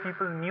microwave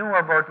people knew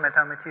about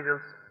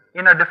metamaterials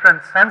in a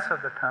different sense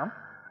of the term,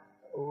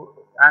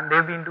 and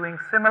they've been doing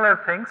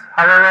similar things,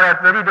 however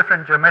at very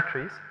different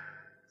geometries.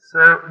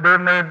 So they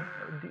made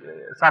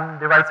some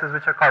devices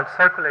which are called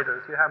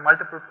circulators. You have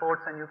multiple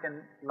ports and you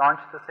can launch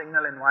the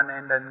signal in one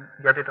end and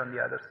get it on the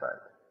other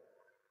side.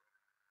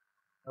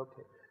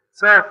 Okay.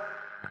 So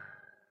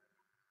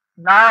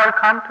now I'll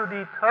come to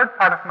the third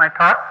part of my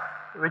talk,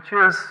 which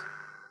is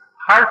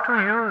how to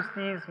use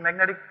these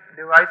magnetic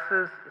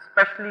devices,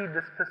 especially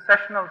this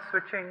precessional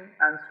switching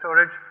and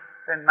storage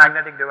in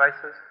magnetic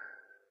devices,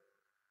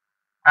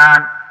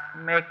 and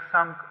make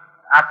some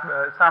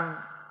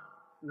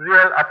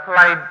real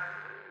applied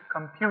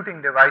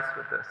computing device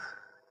with this.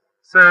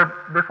 So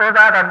before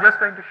that, I'm just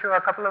going to show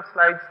a couple of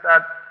slides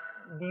that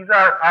these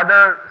are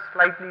other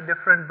slightly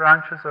different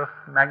branches of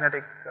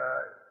magnetic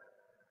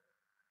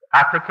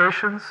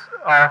applications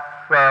of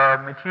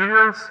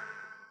materials,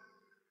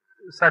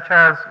 such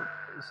as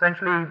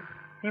essentially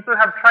people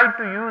have tried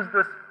to use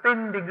the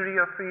spin degree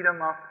of freedom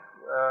of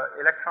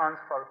electrons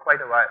for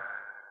quite a while.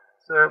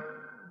 So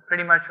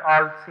pretty much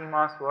all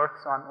CMOS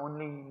works on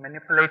only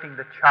manipulating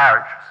the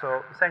charge,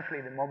 so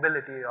essentially the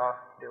mobility of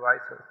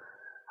devices.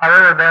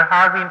 However, there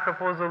have been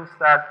proposals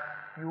that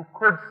you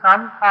could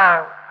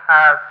somehow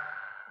have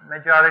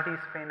majority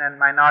spin and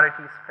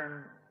minority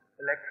spin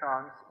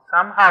electrons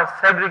somehow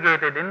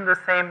segregated in the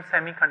same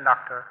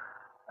semiconductor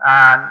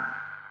and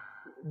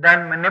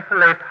then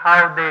manipulate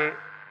how they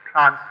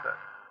transfer.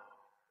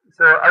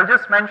 So I'll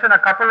just mention a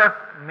couple of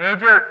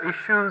major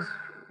issues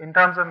in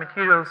terms of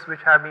materials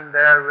which have been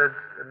there with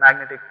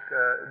magnetic,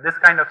 this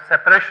kind of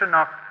separation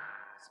of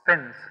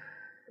spins.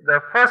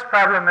 The first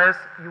problem is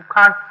you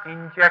can't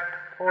inject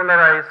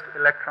polarized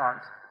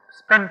electrons,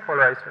 spin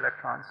polarized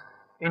electrons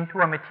into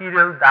a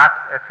material that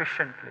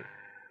efficiently.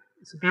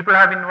 So people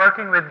have been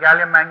working with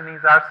gallium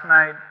manganese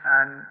arsenide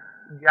and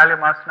gallium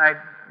arsenide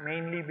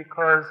mainly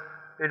because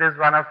it is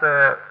one of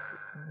the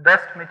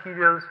best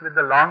materials with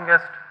the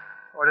longest,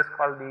 what is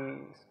called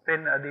the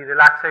spin, the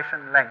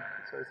relaxation length.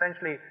 So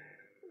essentially,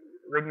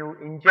 when you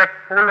inject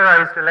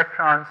polarized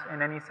electrons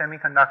in any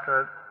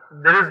semiconductor,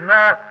 there is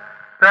no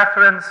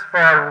preference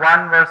for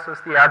one versus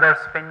the other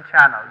spin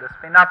channel. The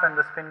spin up and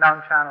the spin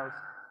down channels,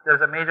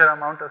 there's a major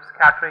amount of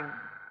scattering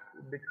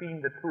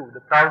between the two.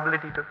 The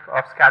probability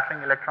of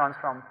scattering electrons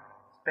from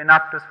spin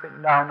up to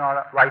spin down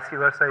or vice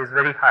versa is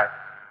very high.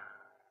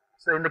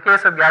 So in the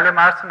case of gallium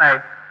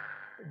arsenide,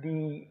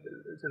 the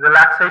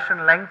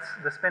relaxation lengths,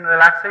 the spin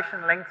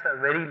relaxation lengths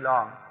are very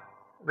long.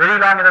 Very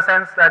long in the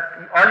sense that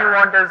all you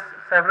want is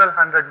several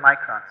hundred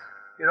microns.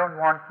 You don't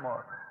want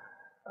more.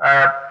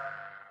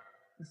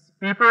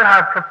 People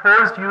have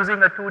proposed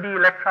using a 2D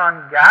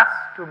electron gas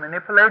to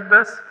manipulate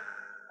this,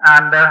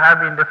 and there have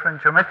been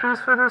different geometries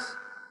for this.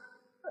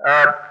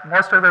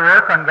 Most of the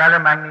work on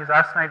gallium manganese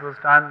arsenide was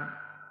done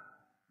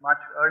much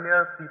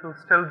earlier. People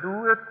still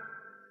do it.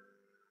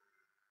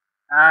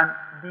 And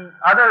the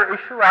other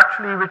issue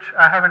actually which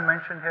I haven't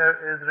mentioned here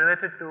is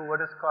related to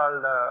what is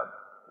called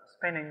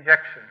spin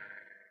injection.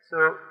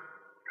 So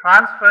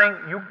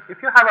transferring, if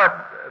you have a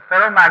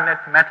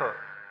ferromagnet metal,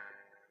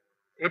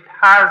 it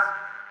has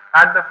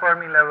at the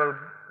Fermi level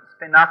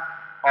spin up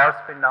or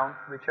spin down,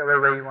 whichever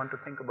way you want to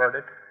think about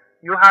it.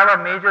 You have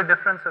a major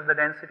difference of the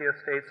density of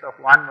states of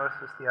one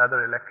versus the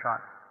other electron.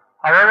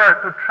 However,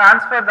 to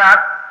transfer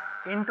that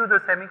into the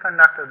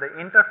semiconductor, the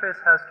interface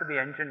has to be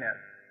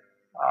engineered.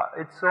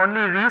 It's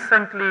only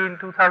recently in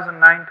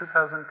 2009,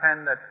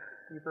 2010 that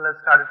people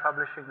have started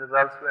publishing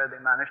results where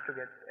they managed to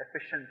get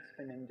efficient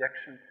spin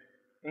injection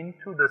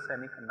into the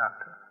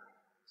semiconductor.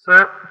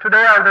 So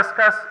today I'll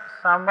discuss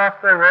some of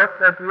the work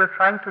that we are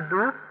trying to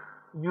do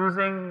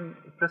using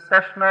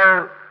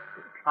precessional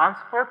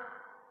transport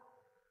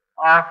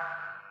of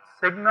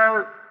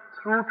signal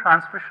through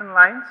transmission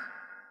lines.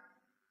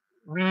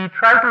 We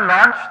try to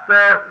launch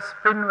the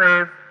spin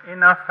wave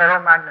in a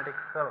ferromagnetic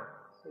film.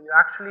 So you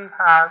actually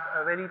have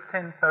a very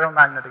thin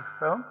ferromagnetic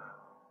film,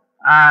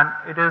 and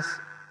it is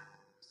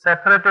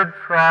separated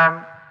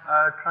from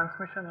a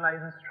transmission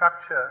line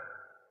structure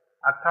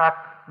atop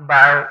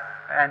by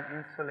an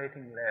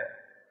insulating layer.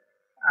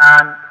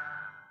 And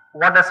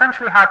what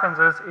essentially happens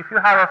is, if you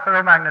have a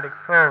ferromagnetic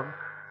film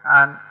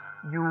and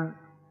you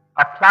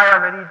apply a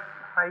very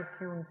high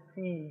tuned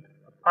field,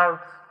 a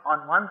pulse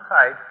on one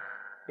side,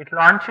 it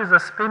launches a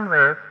spin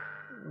wave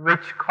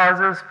which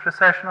causes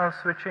precessional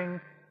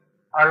switching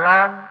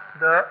along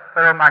the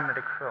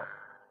ferromagnetic film.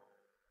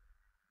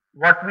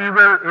 What we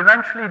will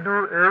eventually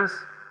do is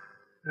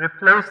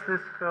replace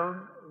this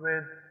film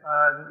with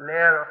a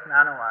layer of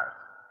nanowires.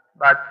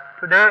 But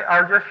today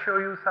I'll just show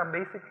you some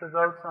basic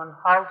results on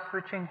how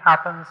switching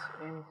happens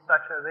in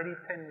such a very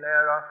thin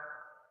layer of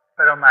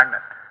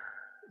ferromagnet.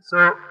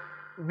 So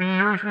we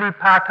usually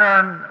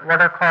pattern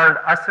what are called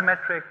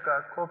asymmetric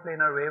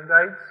coplanar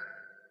waveguides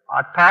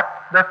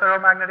atop the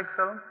ferromagnetic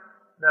film.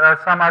 There are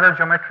some other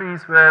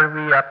geometries where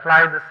we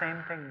apply the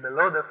same thing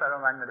below the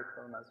ferromagnetic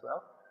film as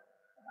well.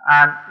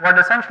 And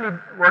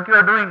what you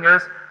are doing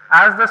is,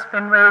 as the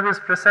spin wave is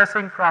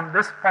processing from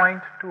this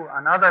point to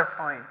another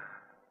point,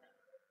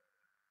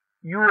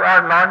 you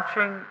are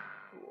launching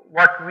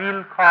what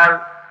we'll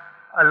call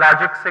a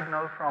logic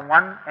signal from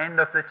one end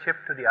of the chip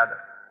to the other.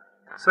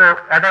 So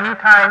at any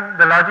time,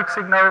 the logic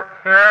signal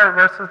here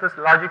versus this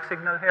logic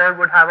signal here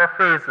would have a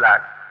phase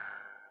lag.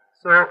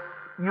 So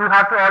you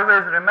have to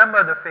always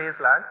remember the phase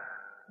lag,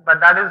 but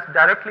that is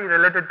directly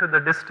related to the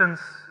distance,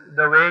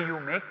 the way you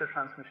make the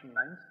transmission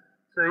lines.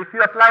 So if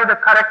you apply the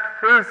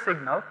correct phase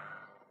signal,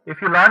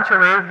 if you launch a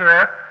wave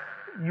here,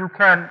 you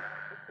can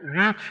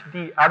reach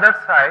the other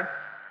side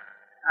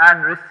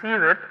and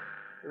receive it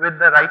with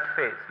the right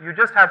phase. You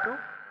just have to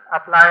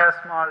apply a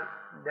small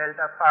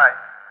delta phi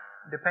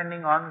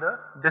depending on the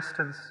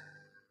distance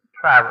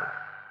traveled.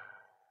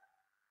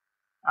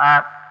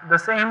 The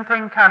same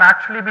thing can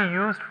actually be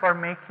used for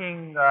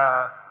making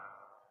a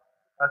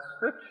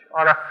switch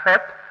or a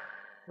FET,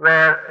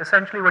 where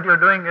essentially what you're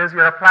doing is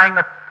you're applying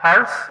a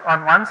pulse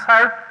on one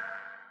side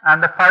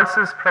and the pulse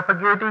is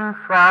propagating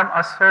from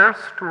a source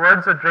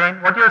towards a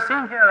drain. What you're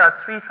seeing here are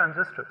three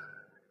transistors.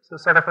 So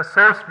sort of a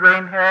source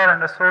drain here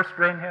and a source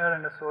drain here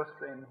and a source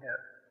drain here.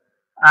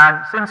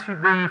 And since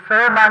the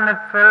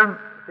ferromagnet film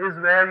is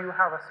where you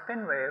have a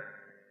spin wave,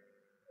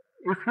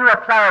 if you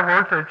apply a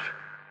voltage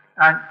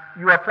and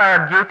you apply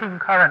a gating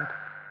current,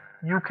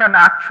 you can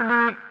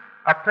actually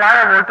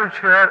apply a voltage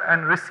here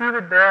and receive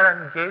it there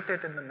and gate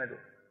it in the middle.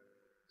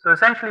 So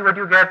essentially what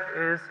you get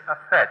is a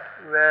FET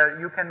where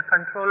you can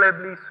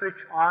controllably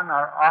switch on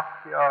or off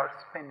your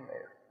spin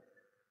wave.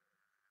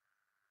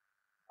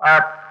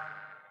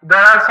 There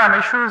are some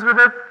issues with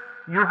it.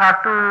 You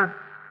have to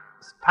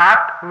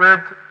start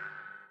with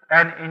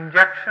an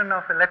injection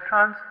of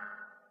electrons.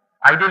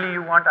 Ideally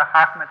you want a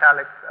half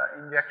metallic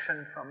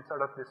injection from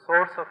sort of the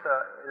source of the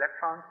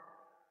electrons,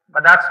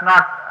 but that's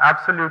not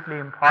absolutely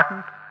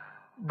important.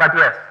 But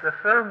yes, the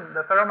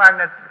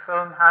ferromagnet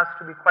film has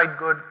to be quite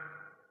good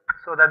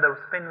so that the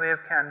spin wave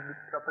can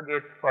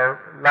propagate for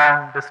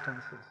long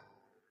distances.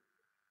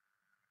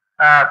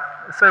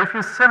 So if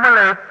you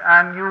simulate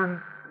and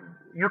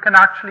you can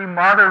actually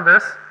model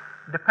this,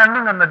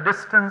 depending on the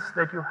distance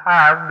that you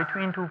have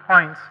between 2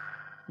 points,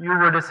 you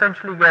would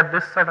essentially get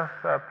this sort of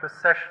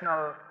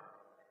precessional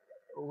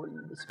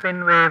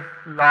spin wave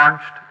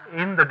launched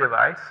in the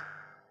device.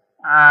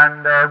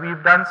 And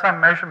we've done some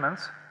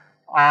measurements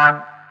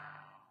on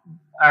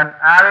an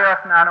array of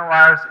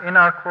nanowires in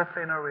our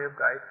coplanar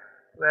waveguide,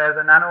 where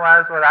the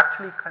nanowires were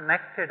actually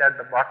connected at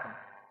the bottom.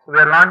 So we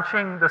are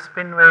launching the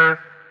spin wave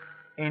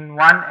in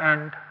one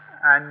end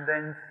and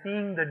then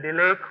seeing the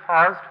delay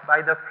caused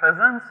by the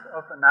presence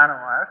of the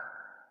nanowires,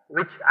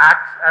 which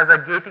acts as a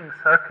gating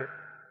circuit.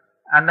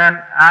 And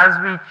then as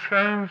we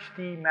change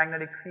the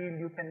magnetic field,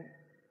 you can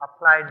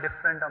apply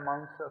different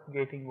amounts of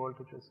gating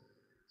voltages.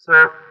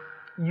 So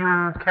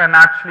you can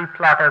actually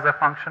plot as a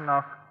function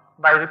of,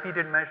 by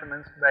repeated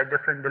measurements, by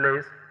different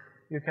delays,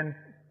 you can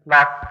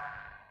plot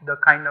the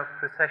kind of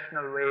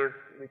precessional wave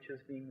which is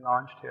being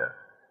launched here.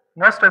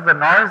 Most of the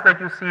noise that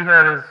you see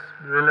here is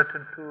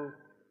related to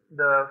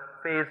the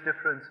phase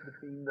difference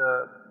between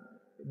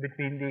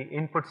the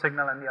input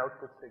signal and the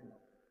output signal.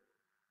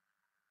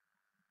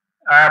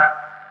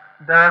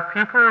 There are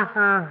people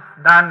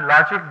who've done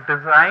logic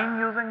design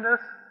using this.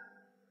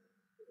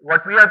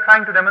 What we are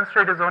trying to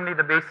demonstrate is only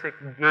the basic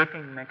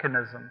gating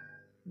mechanism,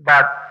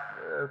 but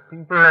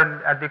people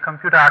at the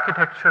computer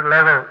architecture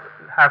level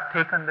have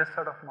taken this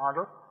sort of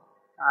model,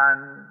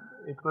 and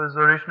it was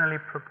originally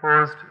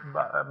proposed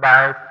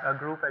by a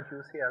group at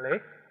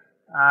UCLA,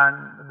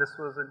 and this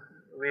was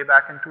way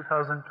back in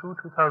 2002,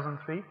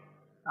 2003,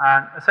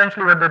 and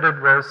essentially what they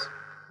did was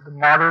they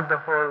modeled the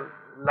whole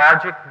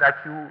logic that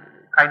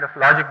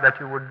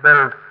you would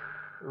build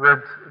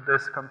with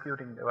this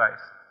computing device.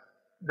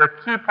 The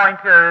key point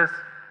here is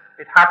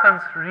it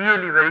happens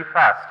really very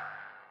fast.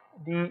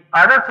 The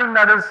other thing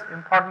that is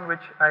important,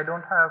 which I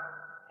don't have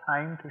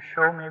time to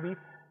show maybe,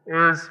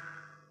 is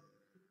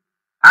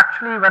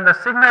actually when the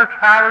signal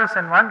travels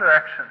in one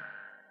direction,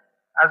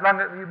 as long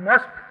as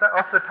most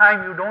of the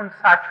time you don't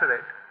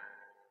saturate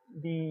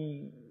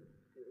the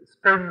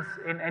spins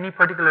in any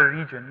particular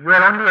region. You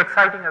are only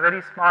exciting a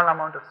very small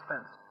amount of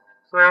spins.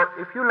 So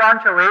if you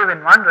launch a wave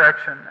in one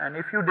direction and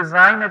if you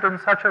design it in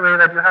such a way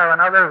that you have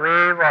another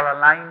wave or a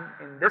line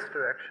in this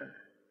direction,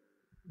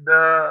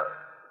 the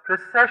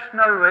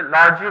precessional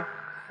logic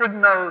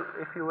signal,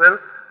 if you will,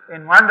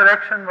 in one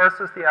direction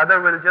versus the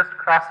other will just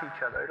cross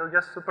each other. It will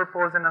just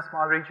superpose in a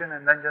small region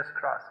and then just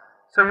cross.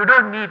 So you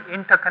don't need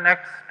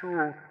interconnects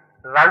to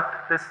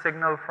route this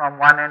signal from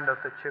one end of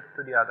the chip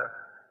to the other.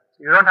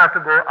 So you don't have to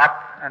go up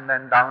and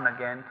then down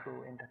again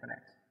through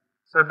interconnects.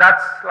 So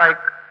that's like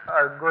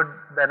a good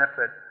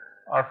benefit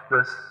of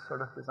this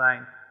sort of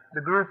design.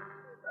 The group,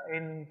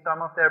 in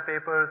some of their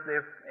papers,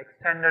 they've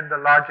extended the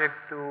logic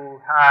to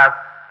have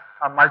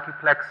a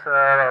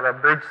multiplexer or a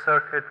bridge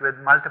circuit with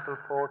multiple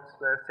ports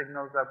where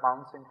signals are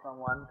bouncing from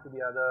one to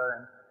the other,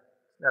 and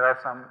there are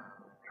some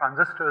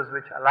transistors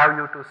which allow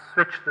you to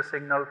switch the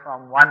signal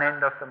from one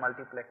end of the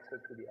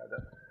multiplexer to the other.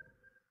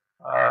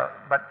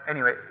 But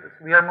anyway,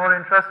 we are more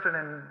interested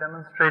in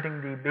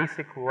demonstrating the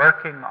basic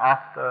working of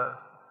the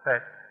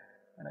FET,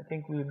 and I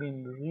think we've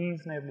been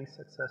reasonably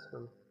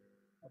successful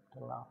up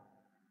till now.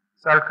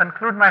 So I'll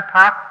conclude my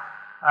talk.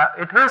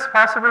 It is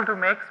possible to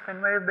make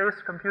spin wave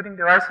based computing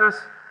devices,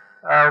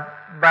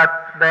 but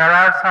there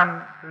are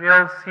some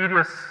real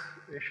serious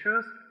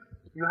issues.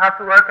 You have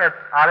to work at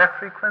RF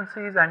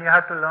frequencies, and you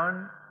have to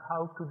learn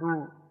how to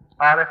do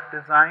RF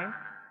design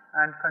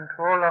and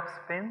control of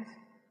spins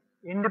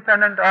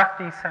independent of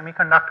the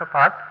semiconductor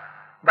part.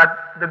 But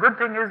the good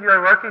thing is you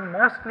are working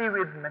mostly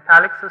with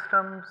metallic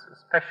systems,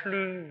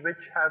 especially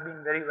which have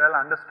been very well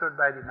understood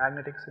by the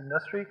magnetics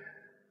industry,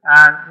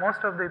 and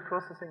most of the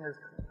processing is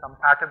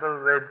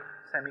compatible with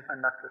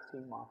semiconductor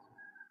CMOS.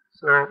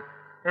 So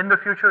in the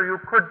future you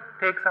could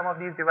take some of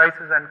these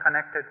devices and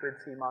connect it with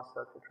CMOS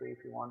circuitry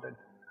if you wanted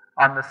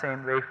on the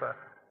same wafer.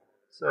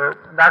 So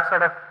that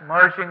sort of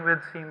merging with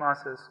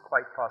CMOS is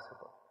quite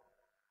possible.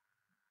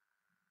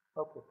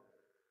 Okay,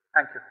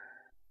 thank you.